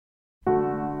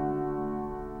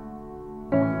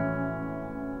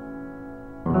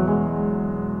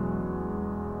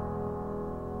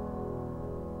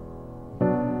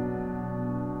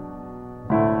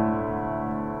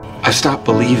I've stopped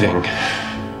believing.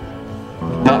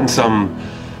 Not in some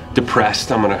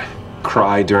depressed, I'm gonna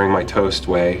cry during my toast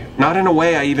way. Not in a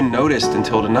way I even noticed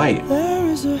until tonight.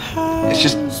 It's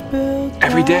just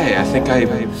every day I think I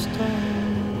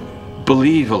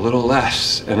believe a little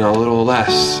less and a little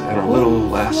less and a little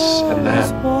less, and that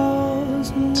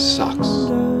sucks.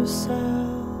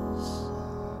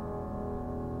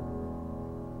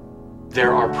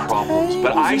 There are problems,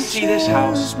 but I see this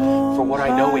house for what I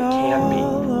know it can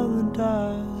be.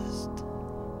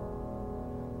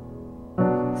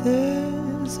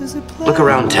 Look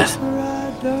around, Ted.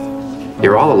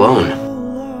 You're all alone.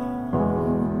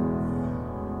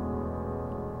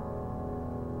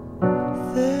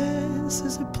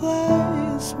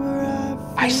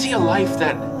 I see a life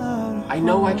that I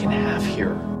know I can have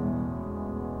here.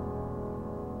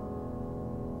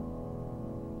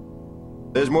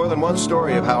 There's more than one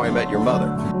story of how I met your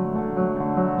mother.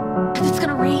 It's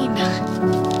gonna rain.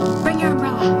 Bring your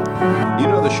umbrella. You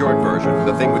know the short version,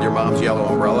 the thing with your mom's yellow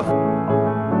umbrella?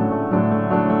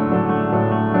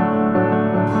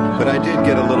 But I did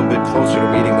get a little bit closer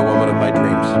to meeting the woman of my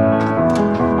dreams.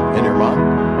 And your mom?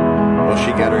 Well,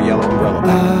 she got her yellow umbrella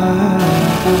back.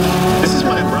 This is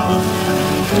my umbrella.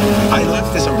 I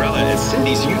left this umbrella at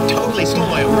Cindy's. You totally stole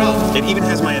my umbrella. It even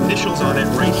has my initials on it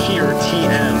right here,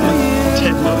 TM,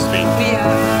 Ted Mosby. Yeah,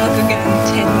 look again.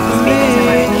 Ted Mosby. Those are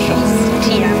my initials.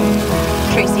 TM,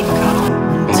 Tracy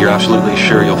I To. You're absolutely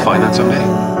sure you'll find that someday?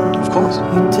 Of course.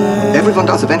 Everyone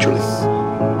does eventually.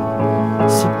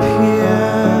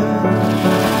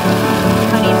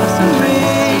 Honey, sometimes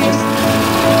you just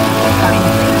find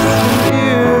things.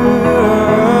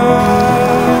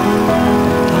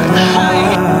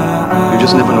 You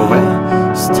just never know when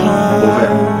or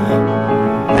where.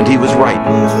 And he was right.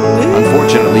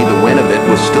 Unfortunately, the when of it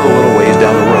was still a little ways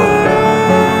down the road.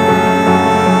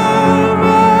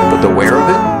 But the where of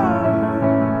it?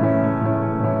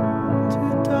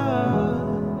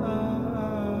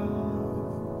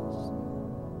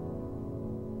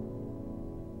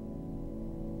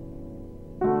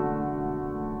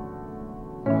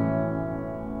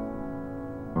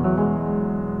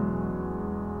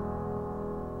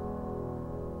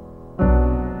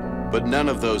 But none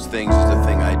of those things is the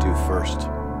thing I do first.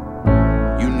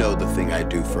 You know the thing I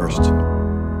do first.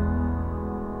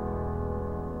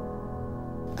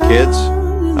 Kids,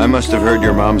 I must have heard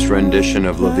your mom's rendition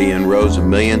of La Vie en Rose a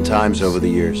million times over the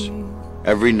years.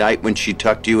 Every night when she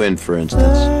tucked you in, for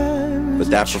instance. But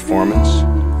that performance,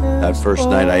 that first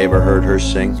night I ever heard her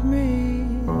sing,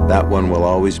 that one will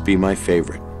always be my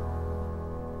favorite.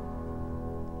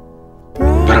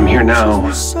 But I'm here now,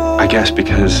 I guess,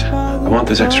 because I want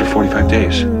this extra 45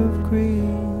 days.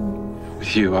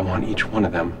 With you, I want each one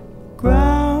of them.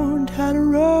 Ground had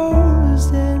rose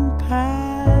and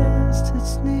past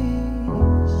its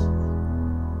knees.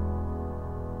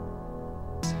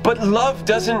 But love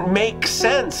doesn't make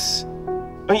sense.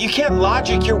 I mean, you can't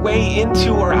logic your way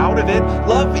into or out of it.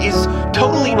 Love is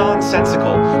totally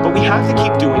nonsensical, but we have to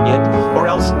keep doing it, or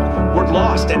else we're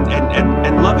lost, and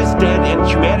love is dead, and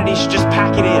humanity should just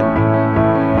pack it in.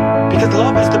 Because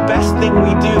love is the best thing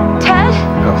we do. Ted?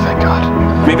 Oh, thank God.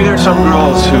 Maybe there are some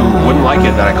girls who wouldn't like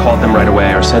it that I called them right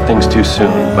away or said things too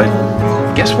soon, but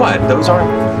guess what? Those aren't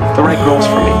the right girls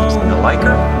for me. You like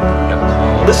her?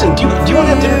 Listen, do you want to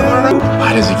have dinner tomorrow night?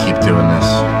 Why does he keep doing this?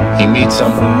 He meets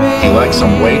someone, he likes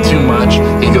them way too much,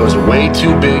 he goes way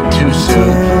too big too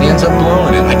soon, he ends up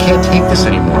blowing it. I can't take this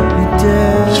anymore.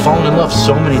 He's fallen in love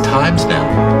so many times now.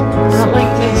 Not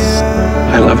like this.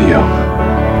 I love you.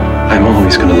 I'm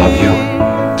always gonna love you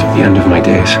to the end of my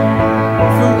days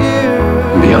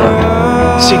and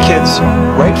beyond. See, kids,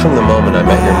 right from the moment I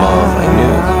met your mom, I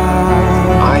knew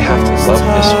I have to love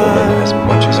this woman as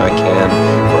much as I can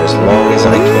for as long as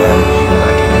I can, and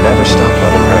I can never stop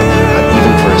loving her, not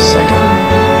even for a second.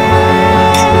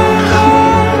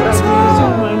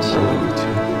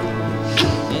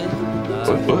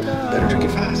 But better drink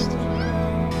it fast.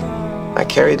 I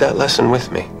carried that lesson with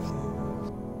me.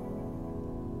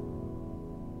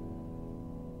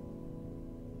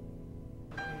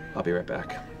 I'll be right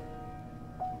back.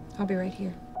 I'll be right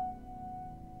here.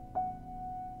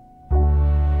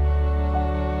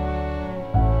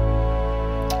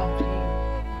 Okay.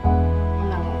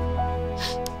 No.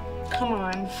 Come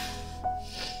on.